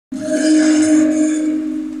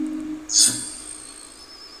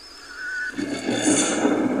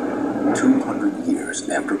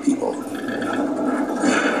after people.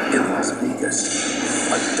 In Las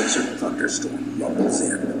Vegas, a desert thunderstorm rumbles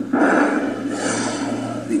in.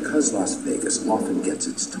 Because Las Vegas often gets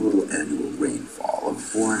its total annual rainfall of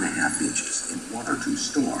 4.5 inches in 1 or 2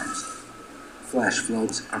 storms, flash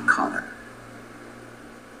floods are common.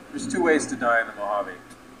 There's 2 ways to die in the Mojave.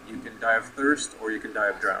 You can die of thirst, or you can die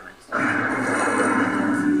of drowning.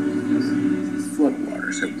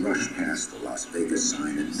 Floodwaters have rushed past the Las Vegas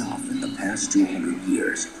sign enough in the past 200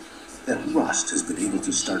 years that rust has been able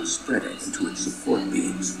to start spreading into its support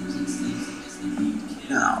beams.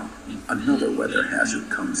 Now, another weather hazard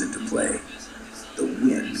comes into play. The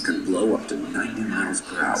wind can blow up to 90 miles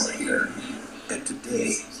per hour here, and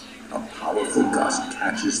today, a powerful gust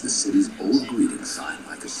catches the city's old greeting sign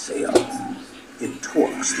like a sail. It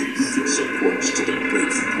torques the weakened supports to the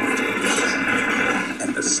breaking point,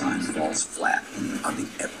 and the sign falls flat on the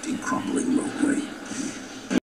empty Crumbles.